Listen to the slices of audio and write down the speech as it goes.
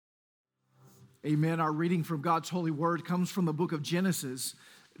Amen. Our reading from God's holy word comes from the book of Genesis.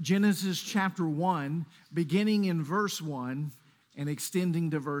 Genesis chapter 1, beginning in verse 1 and extending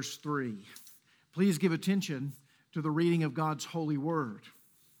to verse 3. Please give attention to the reading of God's holy word.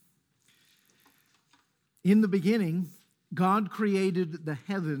 In the beginning, God created the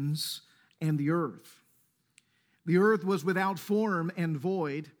heavens and the earth. The earth was without form and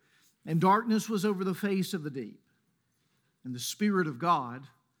void, and darkness was over the face of the deep. And the Spirit of God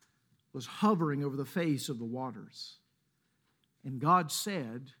was hovering over the face of the waters. And God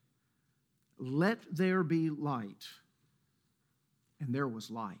said, "Let there be light." And there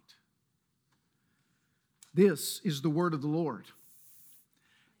was light. This is the word of the Lord.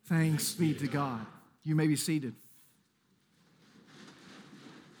 Thanks be to God. You may be seated.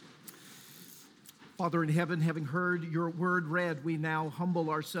 Father in heaven, having heard your word read, we now humble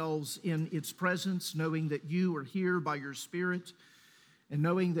ourselves in its presence, knowing that you are here by your Spirit, and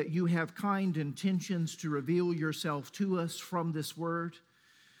knowing that you have kind intentions to reveal yourself to us from this word.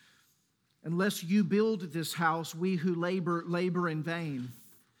 Unless you build this house, we who labor in vain.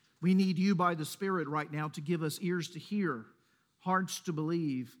 We need you by the Spirit right now to give us ears to hear, hearts to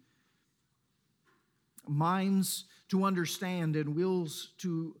believe, minds to understand, and wills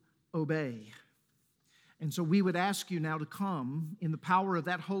to obey. And so we would ask you now to come in the power of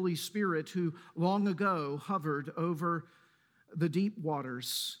that Holy Spirit who long ago hovered over the deep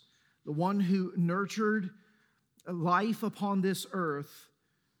waters, the one who nurtured life upon this earth.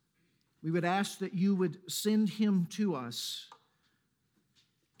 We would ask that you would send him to us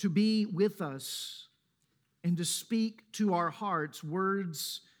to be with us and to speak to our hearts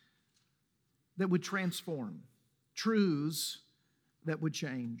words that would transform, truths that would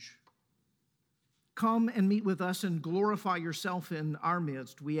change. Come and meet with us and glorify yourself in our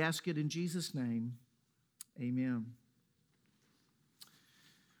midst. We ask it in Jesus' name. Amen.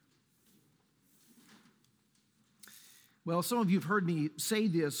 Well, some of you have heard me say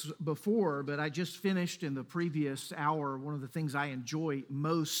this before, but I just finished in the previous hour one of the things I enjoy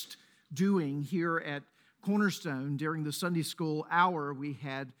most doing here at Cornerstone. During the Sunday school hour, we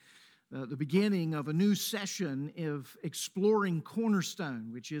had the beginning of a new session of Exploring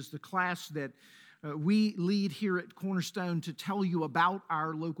Cornerstone, which is the class that we lead here at Cornerstone to tell you about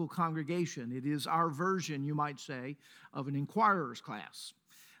our local congregation. It is our version, you might say, of an inquirer's class.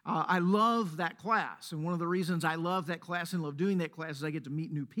 I love that class, and one of the reasons I love that class and love doing that class is I get to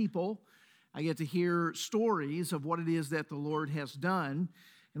meet new people. I get to hear stories of what it is that the Lord has done.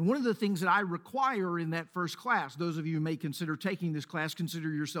 And one of the things that I require in that first class, those of you who may consider taking this class,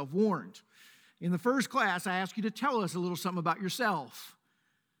 consider yourself warned. In the first class, I ask you to tell us a little something about yourself.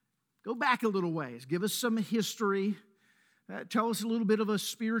 Go back a little ways. Give us some history. Tell us a little bit of a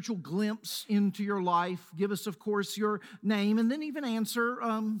spiritual glimpse into your life. Give us, of course, your name, and then even answer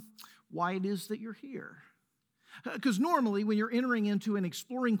why it is that you're here. Because normally when you're entering into an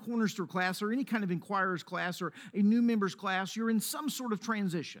Exploring Cornerstone class or any kind of inquirer's class or a new member's class, you're in some sort of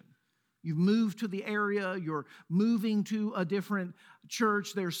transition. You've moved to the area, you're moving to a different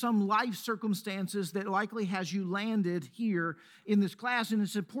church. There's some life circumstances that likely has you landed here in this class, and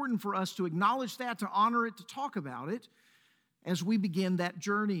it's important for us to acknowledge that, to honor it, to talk about it as we begin that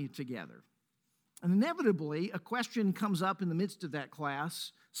journey together. And inevitably, a question comes up in the midst of that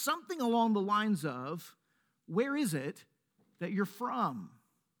class, something along the lines of, where is it that you're from?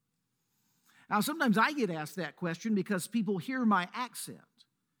 Now, sometimes I get asked that question because people hear my accent.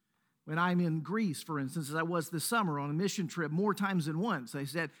 When I'm in Greece, for instance, as I was this summer on a mission trip more times than once, they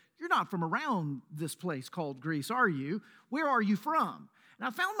said, "You're not from around this place called Greece, are you? Where are you from?" And I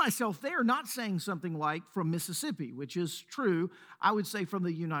found myself there not saying something like from Mississippi, which is true, I would say from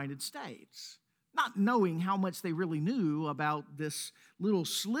the United States, not knowing how much they really knew about this little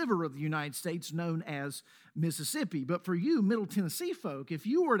sliver of the United States known as Mississippi. But for you Middle Tennessee folk, if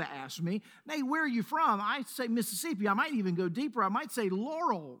you were to ask me, "Hey, where are you from?" I'd say Mississippi. I might even go deeper. I might say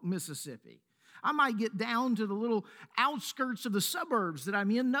Laurel, Mississippi. I might get down to the little outskirts of the suburbs that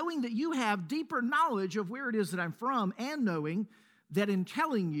I'm in, knowing that you have deeper knowledge of where it is that I'm from, and knowing that in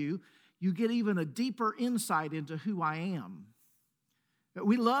telling you, you get even a deeper insight into who I am.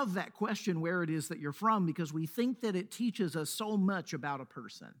 We love that question, where it is that you're from, because we think that it teaches us so much about a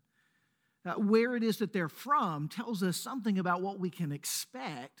person. Where it is that they're from tells us something about what we can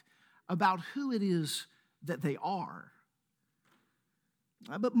expect about who it is that they are.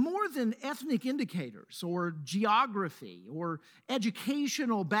 But more than ethnic indicators or geography or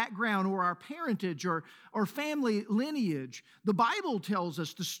educational background or our parentage or family lineage, the Bible tells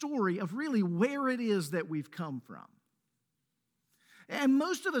us the story of really where it is that we've come from. And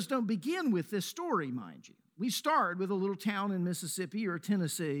most of us don't begin with this story, mind you. We start with a little town in Mississippi or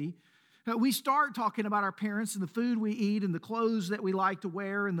Tennessee, We start talking about our parents and the food we eat and the clothes that we like to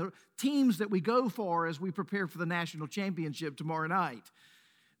wear and the teams that we go for as we prepare for the national championship tomorrow night.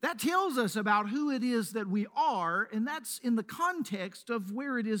 That tells us about who it is that we are, and that's in the context of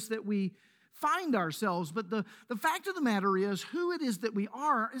where it is that we find ourselves. But the fact of the matter is, who it is that we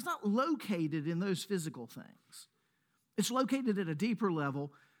are is not located in those physical things. It's located at a deeper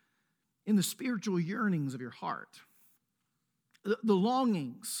level in the spiritual yearnings of your heart, the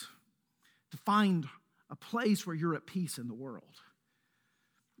longings to find a place where you're at peace in the world,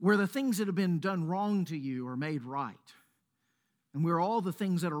 where the things that have been done wrong to you are made right, and where all the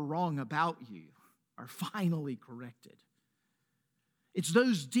things that are wrong about you are finally corrected. It's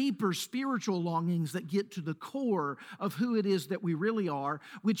those deeper spiritual longings that get to the core of who it is that we really are,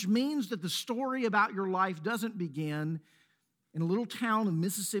 which means that the story about your life doesn't begin in a little town in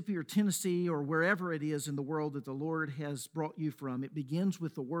Mississippi or Tennessee or wherever it is in the world that the Lord has brought you from. It begins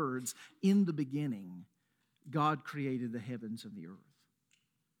with the words, "In the beginning, God created the heavens and the earth."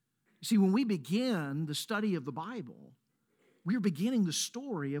 You see, when we begin the study of the Bible, we're beginning the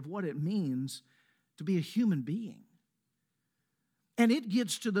story of what it means to be a human being. And it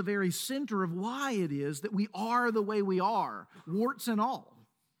gets to the very center of why it is that we are the way we are, warts and all.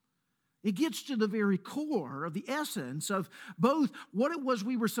 It gets to the very core of the essence of both what it was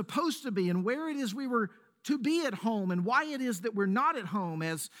we were supposed to be and where it is we were to be at home and why it is that we're not at home.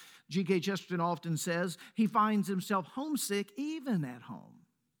 As G.K. Chesterton often says, he finds himself homesick even at home.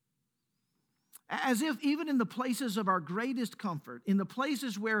 As if even in the places of our greatest comfort, in the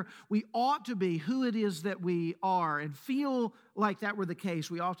places where we ought to be who it is that we are and feel like that were the case,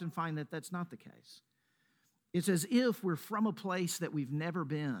 we often find that that's not the case. It's as if we're from a place that we've never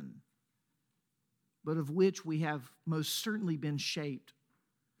been, but of which we have most certainly been shaped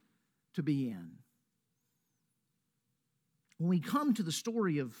to be in. When we come to the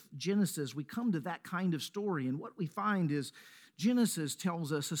story of Genesis, we come to that kind of story, and what we find is Genesis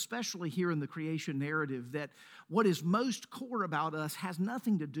tells us, especially here in the creation narrative, that what is most core about us has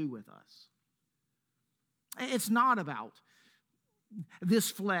nothing to do with us. It's not about this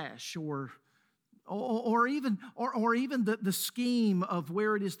flesh or even the scheme of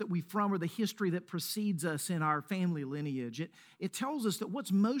where it is that we're from or the history that precedes us in our family lineage. It tells us that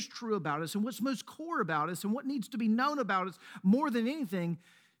what's most true about us and what's most core about us and what needs to be known about us more than anything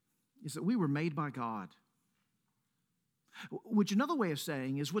is that we were made by God. Which another way of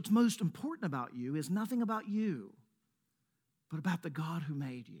saying is what's most important about you is nothing about you, but about the God who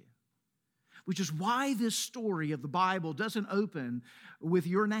made you. Which is why this story of the Bible doesn't open with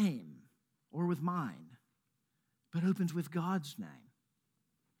your name or with mine, but opens with God's name.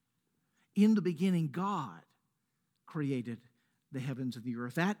 In the beginning, God created the heavens and the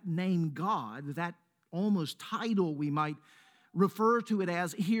earth. That name God, that almost title we might refer to it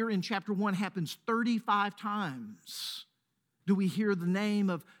as, here in chapter 1 happens 35 times. Do we hear the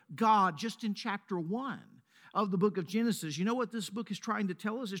name of God just in chapter 1 of the book of Genesis? You know what this book is trying to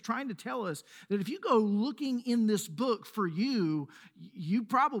tell us? It's trying to tell us that if you go looking in this book for you, you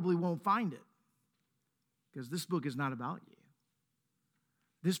probably won't find it. Because this book is not about you.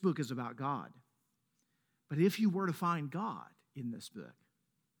 This book is about God. But if you were to find God in this book,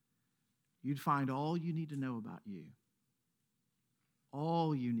 you'd find all you need to know about you.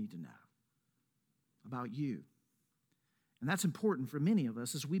 All you need to know about you. And that's important for many of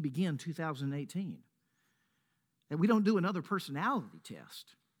us as we begin 2018. That we don't do another personality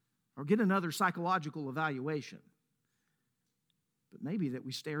test or get another psychological evaluation, but maybe that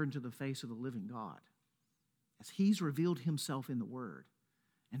we stare into the face of the living God as He's revealed Himself in the Word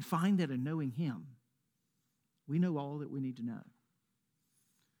and find that in knowing Him, we know all that we need to know.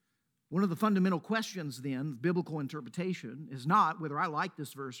 One of the fundamental questions then of biblical interpretation is not whether I like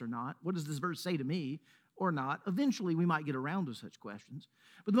this verse or not. What does this verse say to me? Or not. Eventually, we might get around to such questions.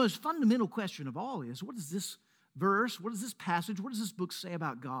 But the most fundamental question of all is, what does this verse, what does this passage, what does this book say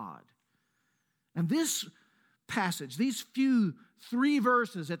about God? And this passage, these few 3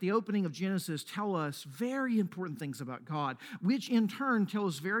 verses at the opening of Genesis tell us very important things about God, which in turn tell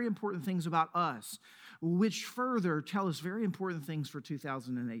us very important things about us, which further tell us very important things for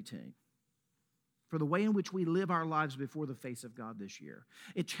 2018. For the way in which we live our lives before the face of God this year.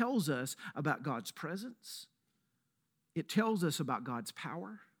 It tells us about God's presence. It tells us about God's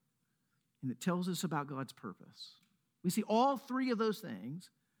power. And it tells us about God's purpose. We see all 3 of those things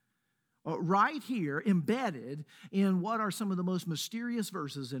right here embedded in what are some of the most mysterious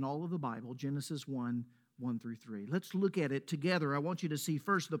verses in all of the Bible, Genesis 1:1-3. Let's look at it together. I want you to see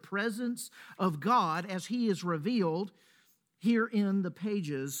first the presence of God as He is revealed here in the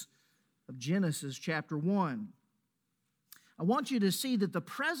pages of Genesis chapter 1. I want you to see that the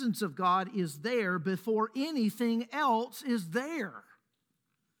presence of God is there before anything else is there.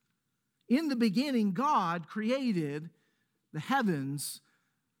 In the beginning, God created the heavens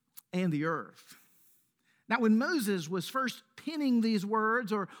and the earth. Now, when Moses was first penning these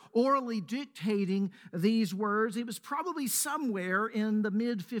words or orally dictating these words, it was probably somewhere in the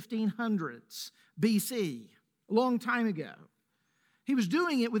mid-1500s BC, a long time ago. He was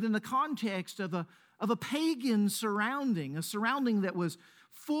doing it within the context of a pagan surrounding, a surrounding that was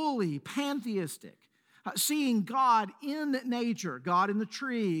fully pantheistic, seeing God in nature, God in the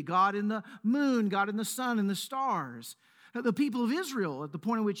tree, God in the moon, God in the sun and the stars. The people of Israel, at the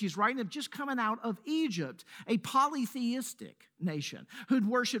point at which he's writing, have just come out of Egypt, a polytheistic nation who'd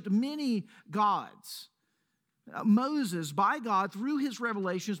worshipped many gods. Moses, by God, through his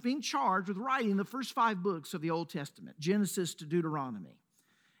revelation, is being charged with writing the first 5 books of the Old Testament, Genesis to Deuteronomy.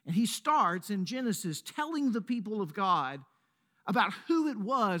 And he starts in Genesis telling the people of God about who it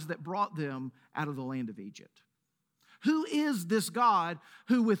was that brought them out of the land of Egypt. Who is this God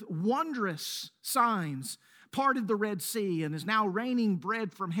who with wondrous signs parted the Red Sea and is now raining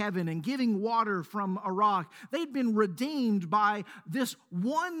bread from heaven and giving water from a rock? They'd been redeemed by this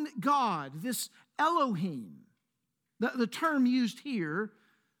one God, this Elohim. The term used here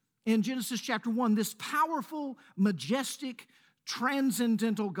in Genesis chapter 1, this powerful, majestic,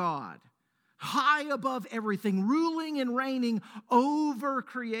 transcendental God, high above everything, ruling and reigning over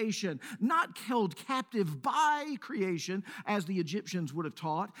creation, not held captive by creation, as the Egyptians would have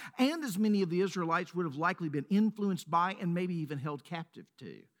taught, and as many of the Israelites would have likely been influenced by and maybe even held captive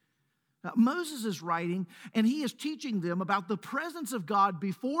to. Moses is writing, and he is teaching them about the presence of God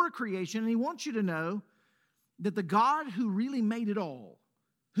before creation, and he wants you to know that the God who really made it all,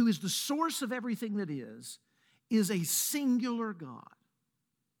 who is the source of everything that is a singular God.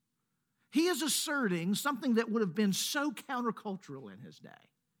 He is asserting something that would have been so countercultural in his day.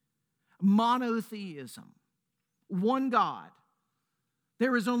 Monotheism. One God.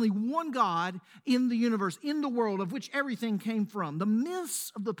 There is only one God in the universe, in the world, of which everything came from. The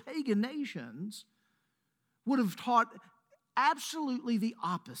myths of the pagan nations would have taught absolutely the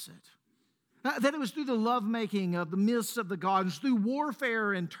opposite. That it was through the lovemaking of the myths of the gods, through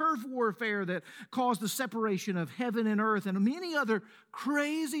warfare and turf warfare that caused the separation of heaven and earth, and many other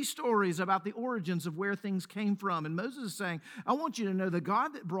crazy stories about the origins of where things came from. And Moses is saying, I want you to know the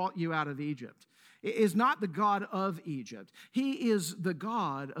God that brought you out of Egypt is not the God of Egypt. He is the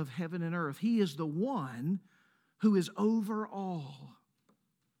God of heaven and earth. He is the one who is over all.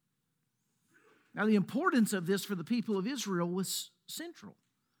 Now, the importance of this for the people of Israel was central.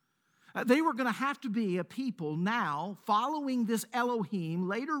 They were going to have to be a people now following this Elohim,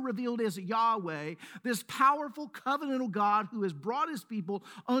 later revealed as Yahweh, this powerful covenantal God who has brought his people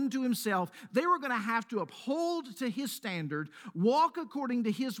unto himself. They were going to have to uphold to his standard, walk according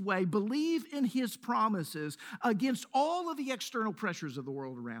to his way, believe in his promises against all of the external pressures of the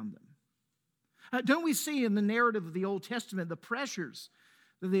world around them. Don't we see in the narrative of the Old Testament the pressures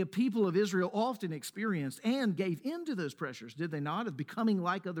that the people of Israel often experienced and gave into those pressures, did they not, of becoming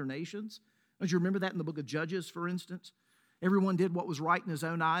like other nations? Don't you remember that in the book of Judges, for instance? Everyone did what was right in his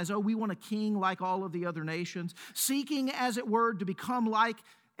own eyes. Oh, we want a king like all of the other nations, seeking, as it were, to become like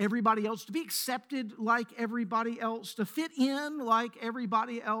everybody else, to be accepted like everybody else, to fit in like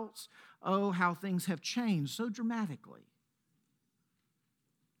everybody else. Oh, how things have changed so dramatically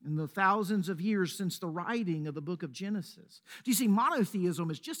in the thousands of years since the writing of the book of Genesis. Do you see,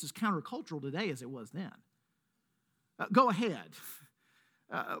 monotheism is just as countercultural today as it was then. Go ahead.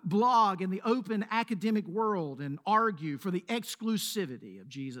 Blog in the open academic world and argue for the exclusivity of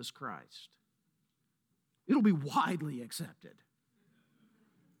Jesus Christ. It'll be widely accepted.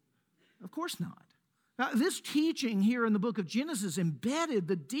 Of course not. This teaching here in the book of Genesis embedded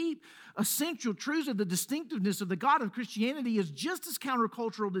the deep, essential truths of the distinctiveness of the God of Christianity is just as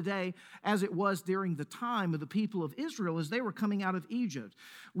countercultural today as it was during the time of the people of Israel as they were coming out of Egypt,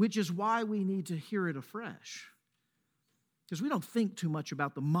 which is why we need to hear it afresh. Because we don't think too much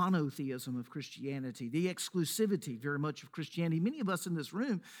about the monotheism of Christianity, the exclusivity very much of Christianity. Many of us in this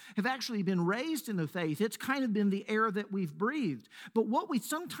room have actually been raised in the faith. It's kind of been the air that we've breathed. But what we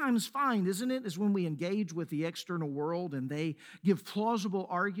sometimes find, isn't it, is when we engage with the external world and they give plausible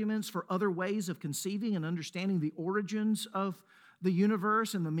arguments for other ways of conceiving and understanding the origins of the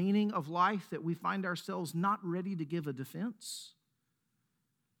universe and the meaning of life, that we find ourselves not ready to give a defense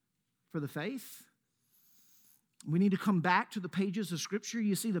for the faith. We need to come back to the pages of Scripture.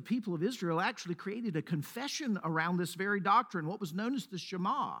 You see, the people of Israel actually created a confession around this very doctrine, what was known as the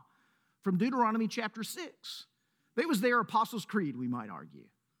Shema, from Deuteronomy chapter 6. It was their Apostles' Creed, we might argue.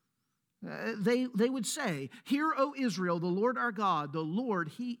 They would say, "Hear, O Israel, the Lord our God, the Lord,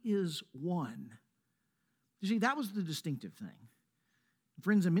 He is one." You see, that was the distinctive thing.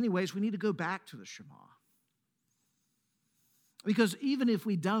 Friends, in many ways, we need to go back to the Shema. Because even if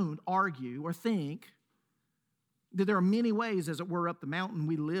we don't argue or think that there are many ways, as it were, up the mountain,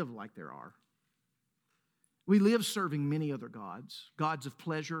 we live like there are. We live serving many other gods, gods of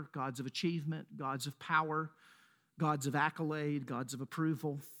pleasure, gods of achievement, gods of power, gods of accolade, gods of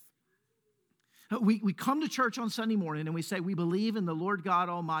approval. We come to church on Sunday morning and we say we believe in the Lord God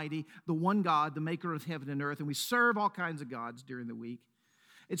Almighty, the one God, the maker of heaven and earth, and we serve all kinds of gods during the week.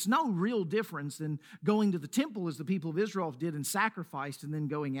 It's no real difference than going to the temple as the people of Israel did and sacrificed, and then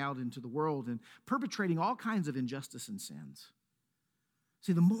going out into the world and perpetrating all kinds of injustice and sins.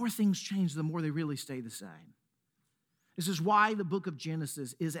 See, the more things change, the more they really stay the same. This is why the book of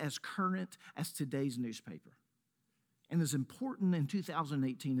Genesis is as current as today's newspaper, and as important in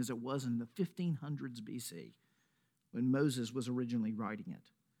 2018 as it was in the 1500s BC when Moses was originally writing it.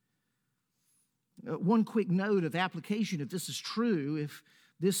 One quick note of application, if this is true, if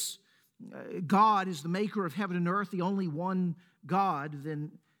this God is the maker of heaven and earth, the only one God,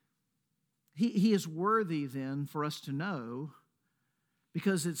 then he is worthy then for us to know,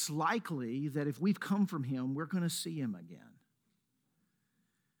 because it's likely that if we've come from him, we're going to see him again.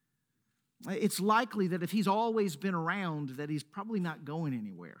 It's likely that if he's always been around, that he's probably not going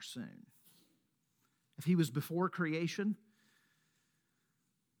anywhere soon. If he was before creation,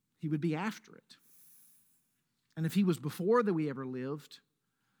 he would be after it. And if he was before that we ever lived,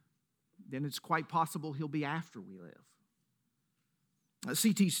 then it's quite possible he'll be after we live.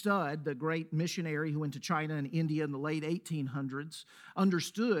 C.T. Studd, the great missionary who went to China and India in the late 1800s,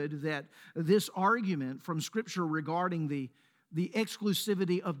 understood that this argument from Scripture regarding the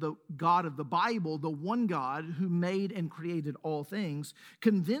exclusivity of the God of the Bible, the one God who made and created all things,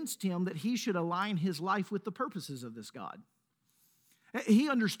 convinced him that he should align his life with the purposes of this God. He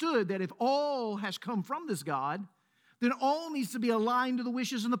understood that if all has come from this God, then all needs to be aligned to the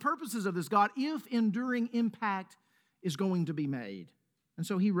wishes and the purposes of this God if enduring impact is going to be made. And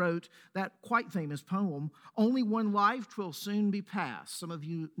so he wrote that quite famous poem, "Only one life 'twill soon be past." Some of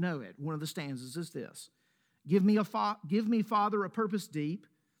you know it. One of the stanzas is this: Give me, Father, a purpose deep,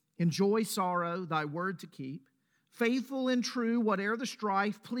 in joy, sorrow, thy word to keep, faithful and true, whate'er the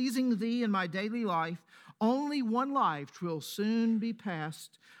strife, pleasing thee in my daily life. Only one life 'twill soon be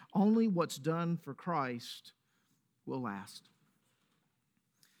past, only what's done for Christ will last.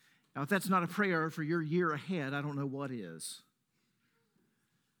 Now, if that's not a prayer for your year ahead, I don't know what is.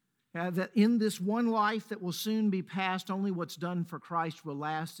 That in this one life that will soon be past, only what's done for Christ will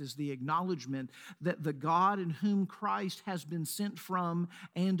last, is the acknowledgement that the God in whom Christ has been sent from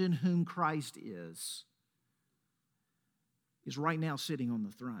and in whom Christ is right now sitting on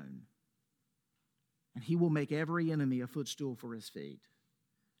the throne. And he will make every enemy a footstool for his feet.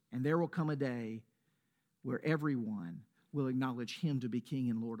 And there will come a day where everyone will acknowledge him to be King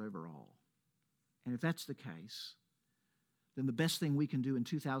and Lord over all. And if that's the case, then the best thing we can do in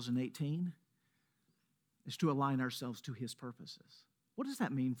 2018 is to align ourselves to his purposes. What does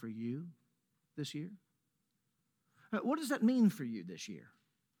that mean for you this year? What does that mean for you this year?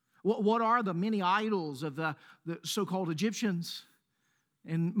 What are the many idols of the so-called Egyptians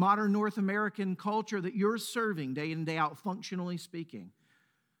in modern North American culture that you're serving day in and day out, functionally speaking?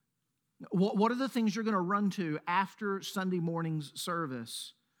 What are the things you're going to run to after Sunday morning's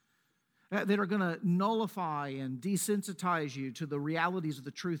service that are going to nullify and desensitize you to the realities of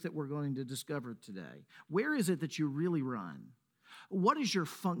the truth that we're going to discover today? Where is it that you really run? What is your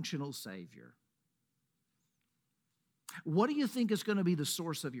functional Savior? What do you think is going to be the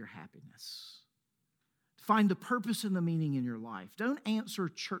source of your happiness? Find the purpose and the meaning in your life. Don't answer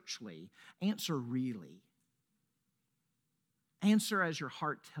churchly. Answer really. Answer as your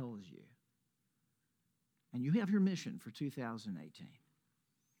heart tells you. And you have your mission for 2018.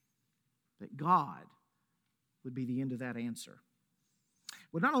 That God would be the end of that answer.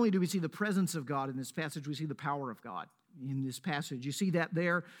 Well, not only do we see the presence of God in this passage, we see the power of God in this passage. You see that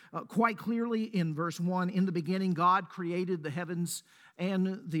there quite clearly in verse 1. In the beginning, God created the heavens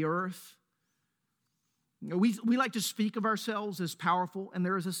and the earth. We like to speak of ourselves as powerful, and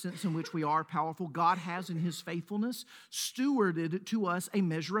there is a sense in which we are powerful. God has, in his faithfulness, stewarded to us a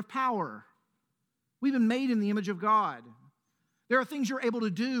measure of power. We've been made in the image of God. There are things you're able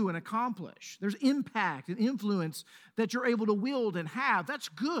to do and accomplish. There's impact and influence that you're able to wield and have. That's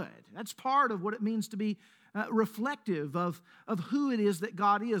good. That's part of what it means to be reflective of who it is that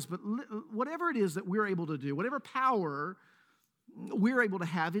God is. But whatever it is that we're able to do, whatever power we're able to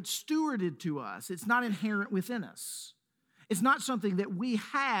have, it's stewarded to us. It's not inherent within us. It's not something that we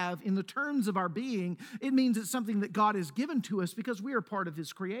have in the terms of our being. It means it's something that God has given to us because we are part of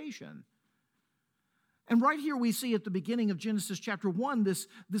his creation. And right here we see at the beginning of Genesis chapter 1 this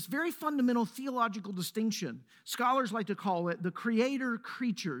very fundamental theological distinction. Scholars like to call it the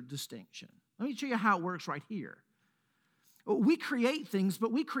creator-creature distinction. Let me show you how it works right here. We create things,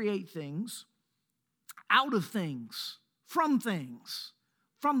 but we create things out of things, from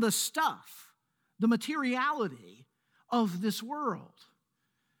the stuff, the materiality of this world.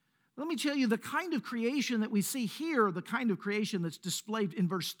 Let me tell you, the kind of creation that we see here, the kind of creation that's displayed in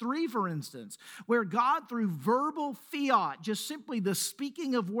verse 3, for instance, where God, through verbal fiat, just simply the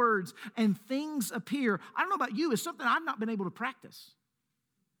speaking of words and things appear. I don't know about you, it's something I've not been able to practice.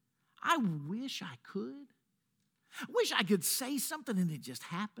 I wish I could. I wish I could say something and it just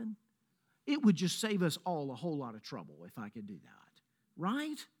happened. It would just save us all a whole lot of trouble if I could do that,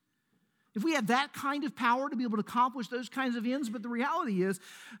 right? If we had that kind of power to be able to accomplish those kinds of ends, but the reality is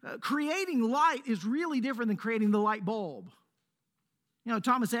creating light is really different than creating the light bulb. You know,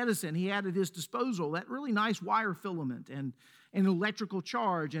 Thomas Edison, he had at his disposal that really nice wire filament and an electrical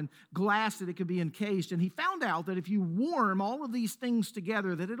charge and glass that it could be encased, and he found out that if you warm all of these things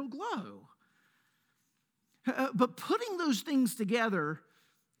together, that it'll glow. But putting those things together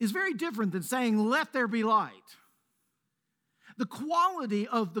is very different than saying, let there be light. The quality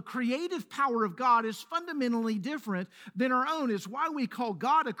of the creative power of God is fundamentally different than our own. It's why we call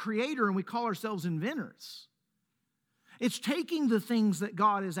God a creator and we call ourselves inventors. It's taking the things that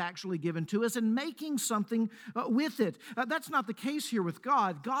God has actually given to us and making something with it. That's not the case here with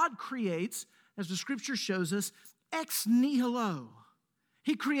God. God creates, as the scripture shows us, ex nihilo.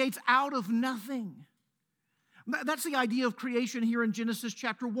 He creates out of nothing. That's the idea of creation here in Genesis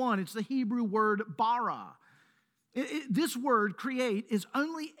chapter 1. It's the Hebrew word bara. This word, create, is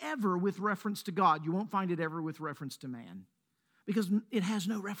only ever with reference to God. You won't find it ever with reference to man because it has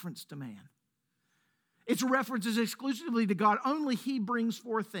no reference to man. Its references exclusively to God. Only he brings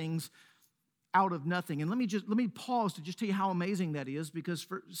forth things out of nothing. And let me pause to just tell you how amazing that is, because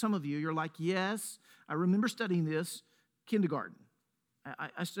for some of you, you're like, yes, I remember studying this, kindergarten.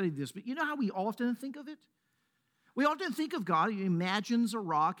 I studied this, but you know how we often think of it? We often think of God, he imagines a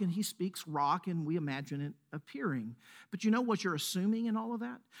rock and he speaks rock and we imagine it appearing. But you know what you're assuming in all of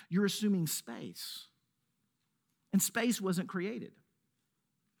that? You're assuming space. And space wasn't created.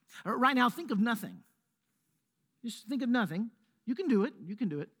 Right now, think of nothing. Just think of nothing. You can do it. You can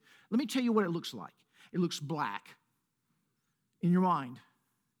do it. Let me tell you what it looks like. It looks black in your mind,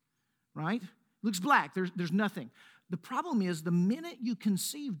 right? It looks black. There's nothing. The problem is the minute you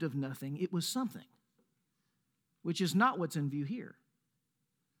conceived of nothing, it was something, which is not what's in view here.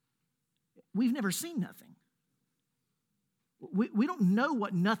 We've never seen nothing. We don't know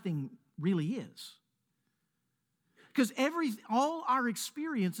what nothing really is. Because all our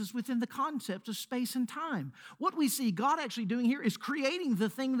experience is within the concept of space and time. What we see God actually doing here is creating the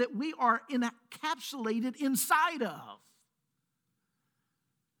thing that we are encapsulated inside of.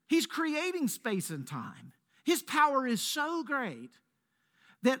 He's creating space and time. His power is so great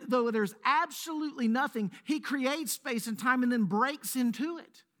that though there's absolutely nothing, he creates space and time and then breaks into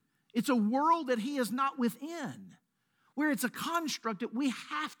it. It's a world that he is not within, where it's a construct that we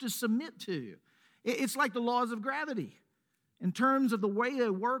have to submit to. It's like the laws of gravity in terms of the way they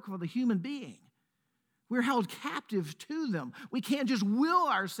work for the human being. We're held captive to them. We can't just will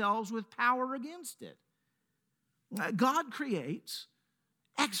ourselves with power against it. God creates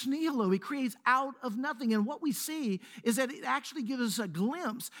ex nihilo. He creates out of nothing. And what we see is that it actually gives us a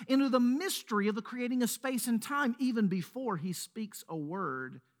glimpse into the mystery of the creating of space and time even before he speaks a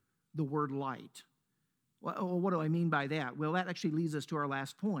word, the word light. Well, what do I mean by that? Well, that actually leads us to our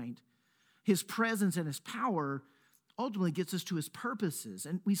last point. His presence and his power ultimately gets us to his purposes.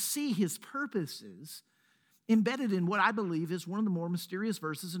 And we see his purposes embedded in what I believe is one of the more mysterious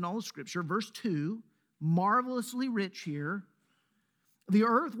verses in all of Scripture. Verse 2, marvelously rich here. The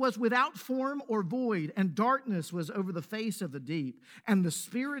earth was without form or void, and darkness was over the face of the deep, and the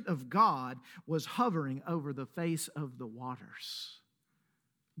Spirit of God was hovering over the face of the waters.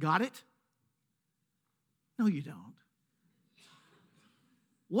 Got it? No, you don't.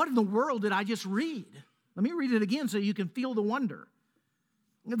 What in the world did I just read? Let me read it again so you can feel the wonder.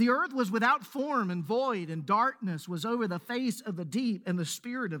 The earth was without form and void, and darkness was over the face of the deep, and the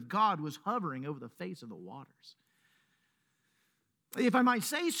Spirit of God was hovering over the face of the waters. If I might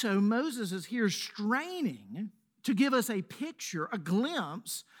say so, Moses is here straining to give us a picture, a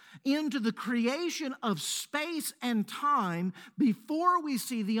glimpse into the creation of space and time before we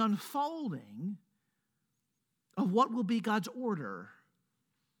see the unfolding of what will be God's order.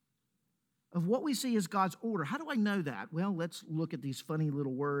 of what we see as God's order. How do I know that? Well, let's look at these funny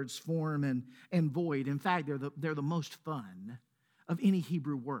little words, form and void. In fact, they're the most fun of any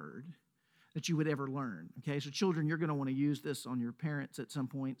Hebrew word that you would ever learn. Okay, so children, you're going to want to use this on your parents at some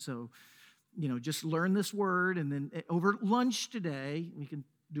point. So, just learn this word, and then over lunch today, we can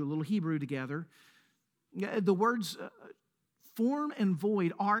do a little Hebrew together. The words form and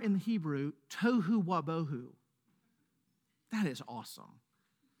void are in the Hebrew tohu wabohu. That is awesome.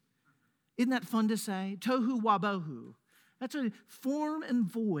 Isn't that fun to say? Tohu wabohu. That's a form and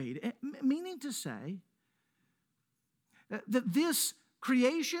void, meaning to say that this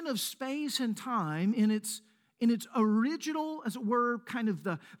creation of space and time in its original, as it were, kind of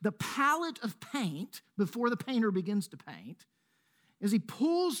the palette of paint before the painter begins to paint, as he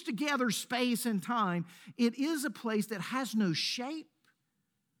pulls together space and time, it is a place that has no shape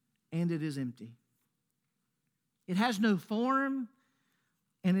and it is empty. It has no form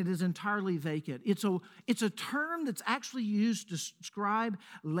and it is entirely vacant. It's a term that's actually used to describe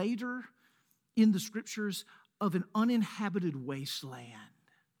later in the scriptures of an uninhabited wasteland.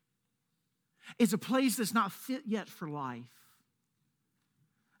 It's a place that's not fit yet for life.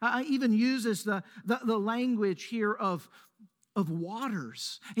 I even uses the language here of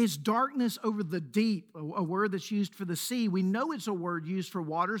waters. It's darkness over the deep, a word that's used for the sea. We know it's a word used for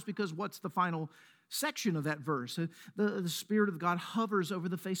waters because what's the final section of that verse? The Spirit of God hovers over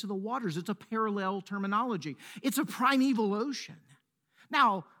the face of the waters. It's a parallel terminology. It's a primeval ocean.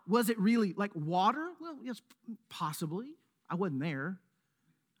 Now, was it really like water? Well, yes, possibly. I wasn't there.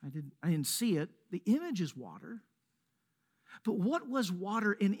 I didn't see it. The image is water. But what was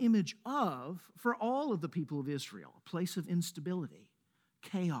water an image of for all of the people of Israel? A place of instability,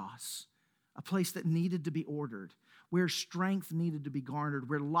 chaos, a place that needed to be ordered, where strength needed to be garnered,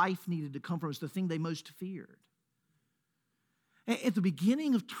 where life needed to come from. It's the thing they most feared. At the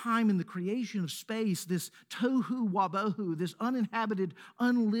beginning of time in the creation of space, this tohu wabohu, this uninhabited,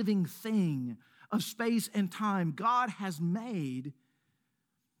 unliving thing of space and time, God has made.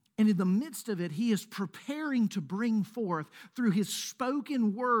 And in the midst of it, he is preparing to bring forth through his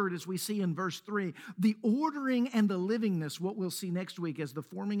spoken word, as we see in verse 3, the ordering and the livingness, what we'll see next week as the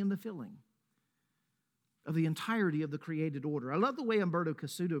forming and the filling of the entirety of the created order. I love the way Umberto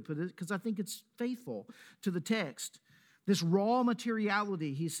Cassuto put it because I think it's faithful to the text. This raw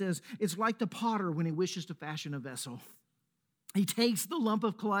materiality, he says, it's like the potter when he wishes to fashion a vessel. He takes the lump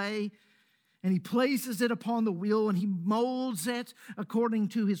of clay and he places it upon the wheel and he molds it according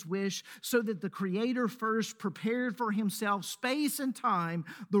to his wish so that the Creator first prepared for himself space and time,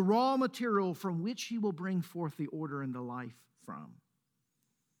 the raw material from which he will bring forth the order and the life from.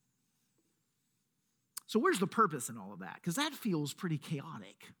 So where's the purpose in all of that? Because that feels pretty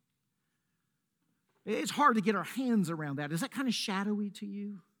chaotic. It's hard to get our hands around that. Is that kind of shadowy to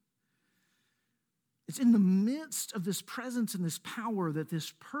you? It's in the midst of this presence and this power that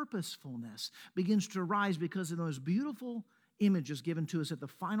this purposefulness begins to arise, because in those beautiful images given to us at the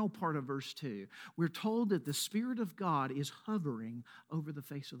final part of verse 2, we're told that the Spirit of God is hovering over the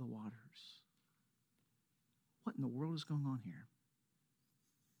face of the waters. What in the world is going on here?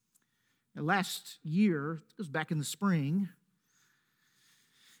 Now, last year, it was back in the spring,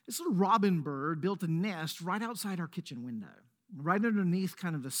 this little robin bird built a nest right outside our kitchen window, right underneath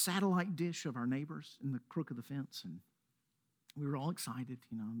kind of the satellite dish of our neighbors in the crook of the fence. And we were all excited,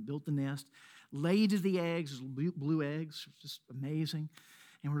 built the nest, laid the eggs, blue eggs, just amazing.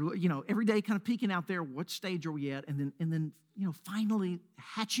 And we're, every day kind of peeking out there, what stage are we at? And then, finally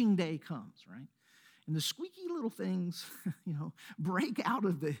hatching day comes, right? And the squeaky little things, break out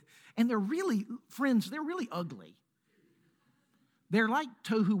of and they're really, friends, they're really ugly. They're like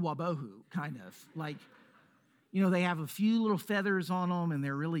tohu wabohu, kind of. Like, they have a few little feathers on them, and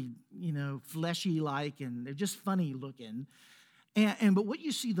they're really, fleshy-like, and they're just funny looking. But what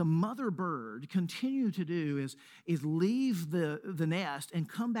you see the mother bird continue to do is leave the nest and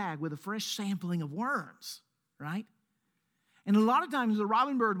come back with a fresh sampling of worms, right? And a lot of times the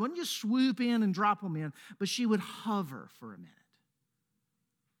robin bird wouldn't just swoop in and drop them in, but she would hover for a minute.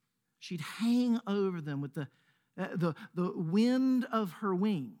 She'd hang over them with the wind of her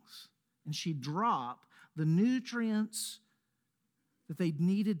wings, and she'd drop the nutrients that they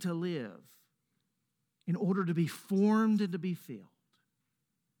needed to live in order to be formed and to be filled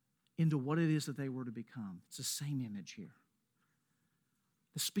into what it is that they were to become. It's the same image here.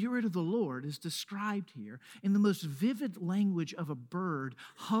 The Spirit of the Lord is described here in the most vivid language of a bird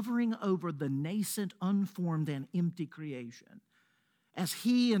hovering over the nascent, unformed, and empty creation, as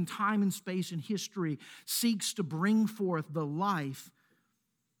he in time and space and history seeks to bring forth the life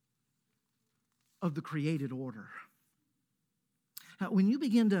of the created order. Now, when you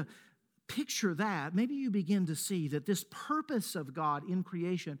begin to picture that, maybe you begin to see that this purpose of God in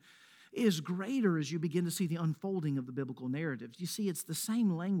creation is greater as you begin to see the unfolding of the biblical narrative. You see, it's the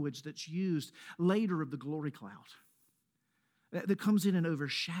same language that's used later of the glory cloud that comes in and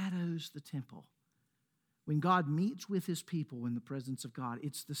overshadows the temple. When God meets with his people in the presence of God,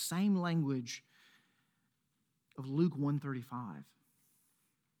 it's the same language of Luke 1:35.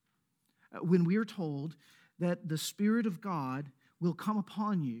 When we're told that the Spirit of God will come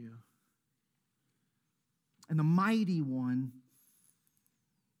upon you, and the mighty one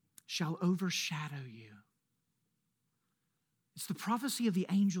shall overshadow you. It's the prophecy of the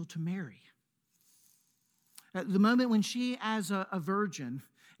angel to Mary. At the moment when she, as a virgin,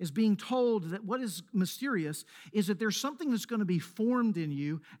 is being told that what is mysterious is that there's something that's going to be formed in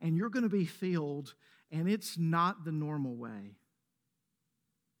you and you're going to be filled, and it's not the normal way.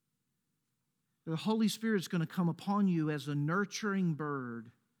 The Holy Spirit is going to come upon you as a nurturing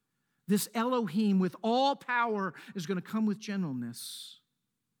bird. This Elohim with all power is going to come with gentleness.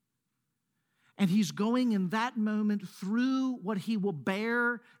 And he's going in that moment through what he will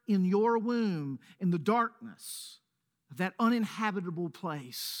bear in your womb, in the darkness of that uninhabitable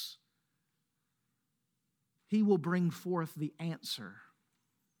place. He will bring forth the answer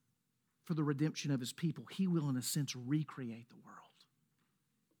for the redemption of his people. He will, in a sense, recreate the world.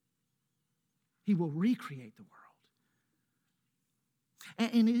 He will recreate the world.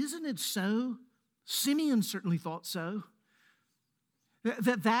 And isn't it so? Simeon certainly thought so.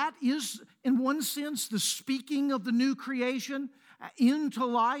 That is, in one sense, the speaking of the new creation into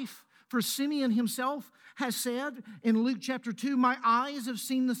life. For Simeon himself has said in Luke chapter 2, "My eyes have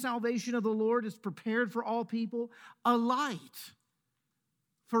seen the salvation of the Lord is prepared for all people, a light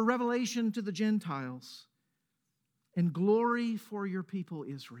for revelation to the Gentiles and glory for your people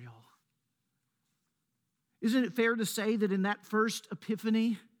Israel." Isn't it fair to say that in that first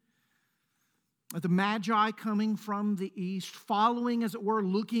epiphany, the Magi coming from the east, following, as it were,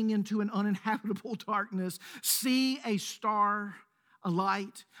 looking into an uninhabitable darkness, see a star, a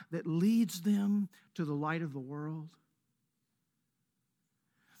light that leads them to the light of the world?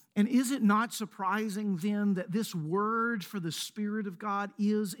 And is it not surprising then that this word for the Spirit of God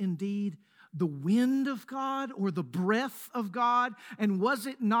is indeed the wind of God or the breath of God? And was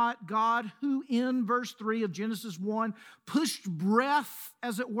it not God who in verse 3 of Genesis 1 pushed breath,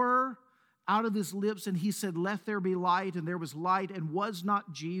 as it were, out of his lips, and he said, "Let there be light," and there was light? And was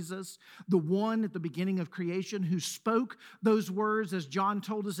not Jesus the one at the beginning of creation who spoke those words, as John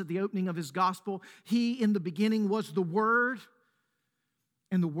told us at the opening of his gospel? He in the beginning was the Word,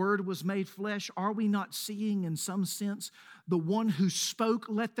 and the Word was made flesh. Are we not seeing, in some sense, the one who spoke,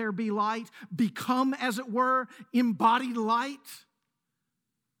 "Let there be light," become, as it were, embodied light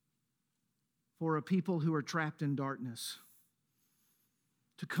for a people who are trapped in darkness,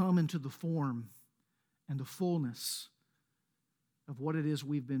 to come into the form and the fullness of what it is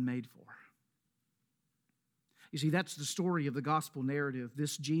we've been made for? You see, that's the story of the gospel narrative.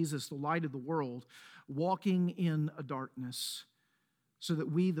 This Jesus, the light of the world, walking in a darkness so that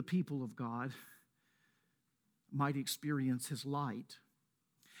we, the people of God, might experience his light.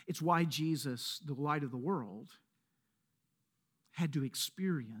 It's why Jesus, the light of the world, had to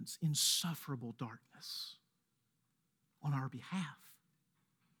experience insufferable darkness on our behalf.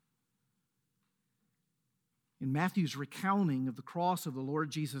 In Matthew's recounting of the cross of the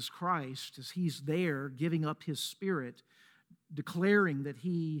Lord Jesus Christ, as he's there giving up his spirit, declaring that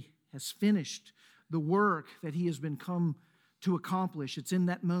he has finished the work that he has been come to accomplish, it's in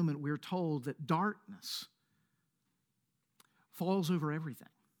that moment we're told that darkness falls over everything.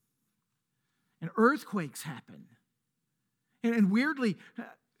 And earthquakes happen. And weirdly,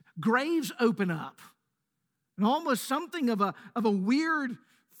 graves open up. And almost something of a weird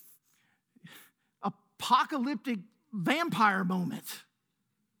apocalyptic vampire moment.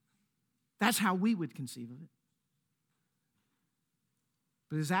 That's how we would conceive of it.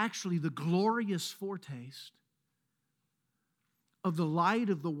 But it's actually the glorious foretaste of the light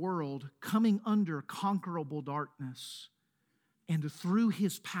of the world coming under conquerable darkness and through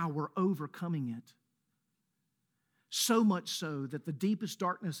his power overcoming it. So much so that the deepest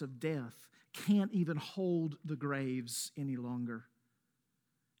darkness of death can't even hold the graves any longer.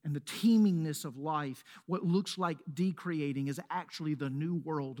 And the teemingness of life, what looks like decreating, is actually the new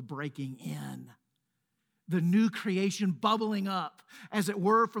world breaking in. The new creation bubbling up, as it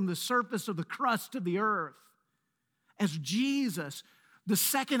were, from the surface of the crust of the earth. As Jesus, the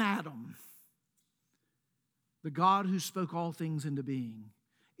second Adam, the God who spoke all things into being,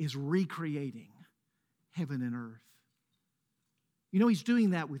 is recreating heaven and earth. You know, he's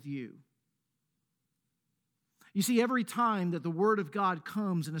doing that with you. You see, every time that the Word of God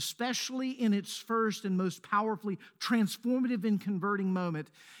comes, and especially in its first and most powerfully transformative and converting moment,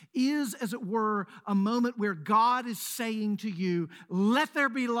 is, as it were, a moment where God is saying to you, let there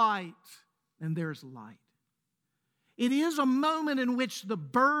be light, and there's light. It is a moment in which the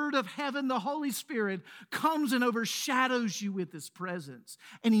bird of heaven, the Holy Spirit, comes and overshadows you with His presence.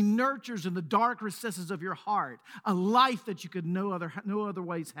 And He nurtures in the dark recesses of your heart a life that you could no other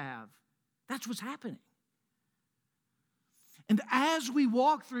ways have. That's what's happening. And as we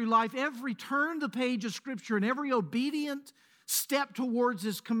walk through life, every turn the page of Scripture and every obedient step towards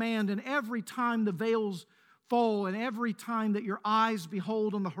His command, and every time the veils fall, and every time that your eyes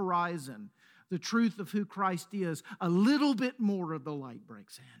behold on the horizon the truth of who Christ is, a little bit more of the light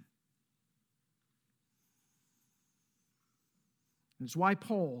breaks in. And it's why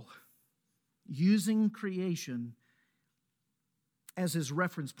Paul, using creation as his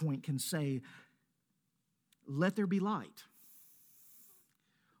reference point, can say, let there be light.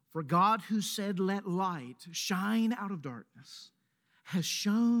 For God, who said, let light shine out of darkness, has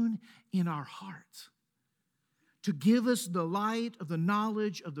shone in our hearts to give us the light of the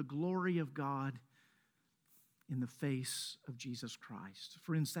knowledge of the glory of God in the face of Jesus Christ.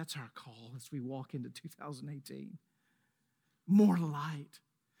 Friends, that's our call as we walk into 2018. More light,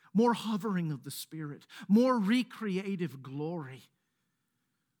 more hovering of the Spirit, more recreative glory,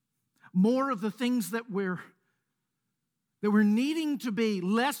 more of the things that we're needing to be,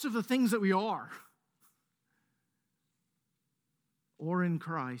 less of the things that we are. Or in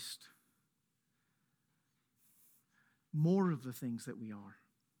Christ, more of the things that we are.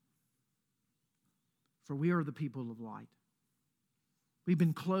 For we are the people of light. We've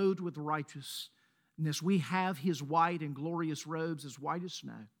been clothed with righteousness. We have His white and glorious robes, as white as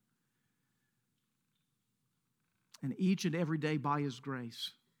snow. And each and every day, by His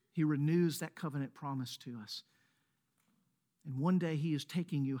grace, He renews that covenant promise to us. And one day He is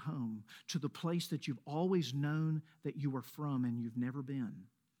taking you home to the place that you've always known that you were from and you've never been.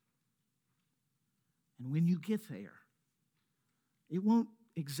 And when you get there, it won't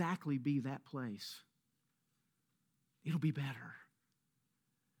exactly be that place. It'll be better.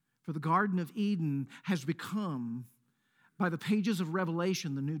 For the Garden of Eden has become, by the pages of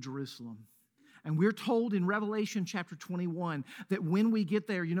Revelation, the New Jerusalem. And we're told in Revelation chapter 21 that when we get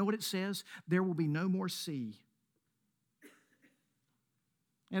there, you know what it says? There will be no more sea.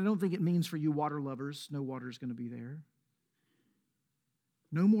 And I don't think it means for you water lovers, no water is going to be there.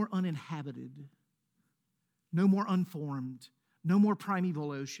 No more uninhabited. No more unformed. No more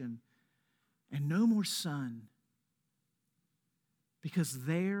primeval ocean. And no more sun. Because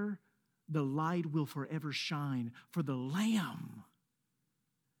there the light will forever shine. For the Lamb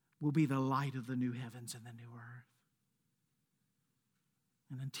will be the light of the new heavens and the new earth.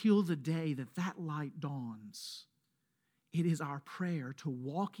 And until the day that that light dawns, it is our prayer to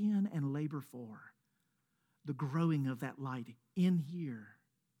walk in and labor for the growing of that light in here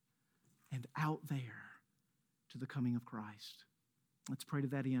and out there to the coming of Christ. Let's pray to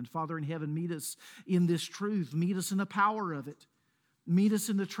that end. Father in heaven, meet us in this truth. Meet us in the power of it. Meet us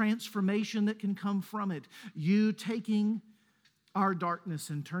in the transformation that can come from it. You taking our darkness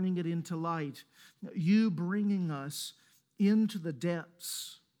and turning it into light. You bringing us into the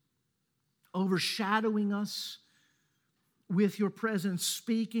depths, overshadowing us with your presence,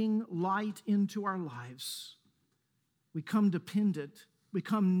 speaking light into our lives. We come dependent, we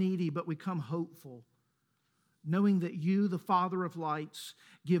come needy, but we come hopeful, knowing that you, the Father of lights,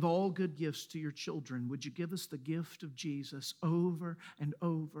 give all good gifts to your children. Would you give us the gift of Jesus over and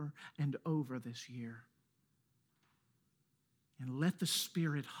over and over this year? And let the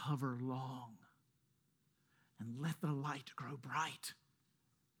Spirit hover long, and let the light grow bright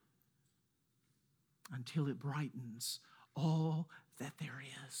until it brightens all that there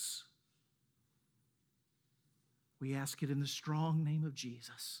is. We ask it in the strong name of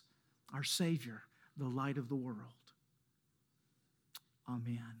Jesus, our Savior, the light of the world.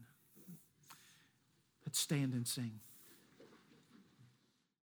 Amen. Let's stand and sing.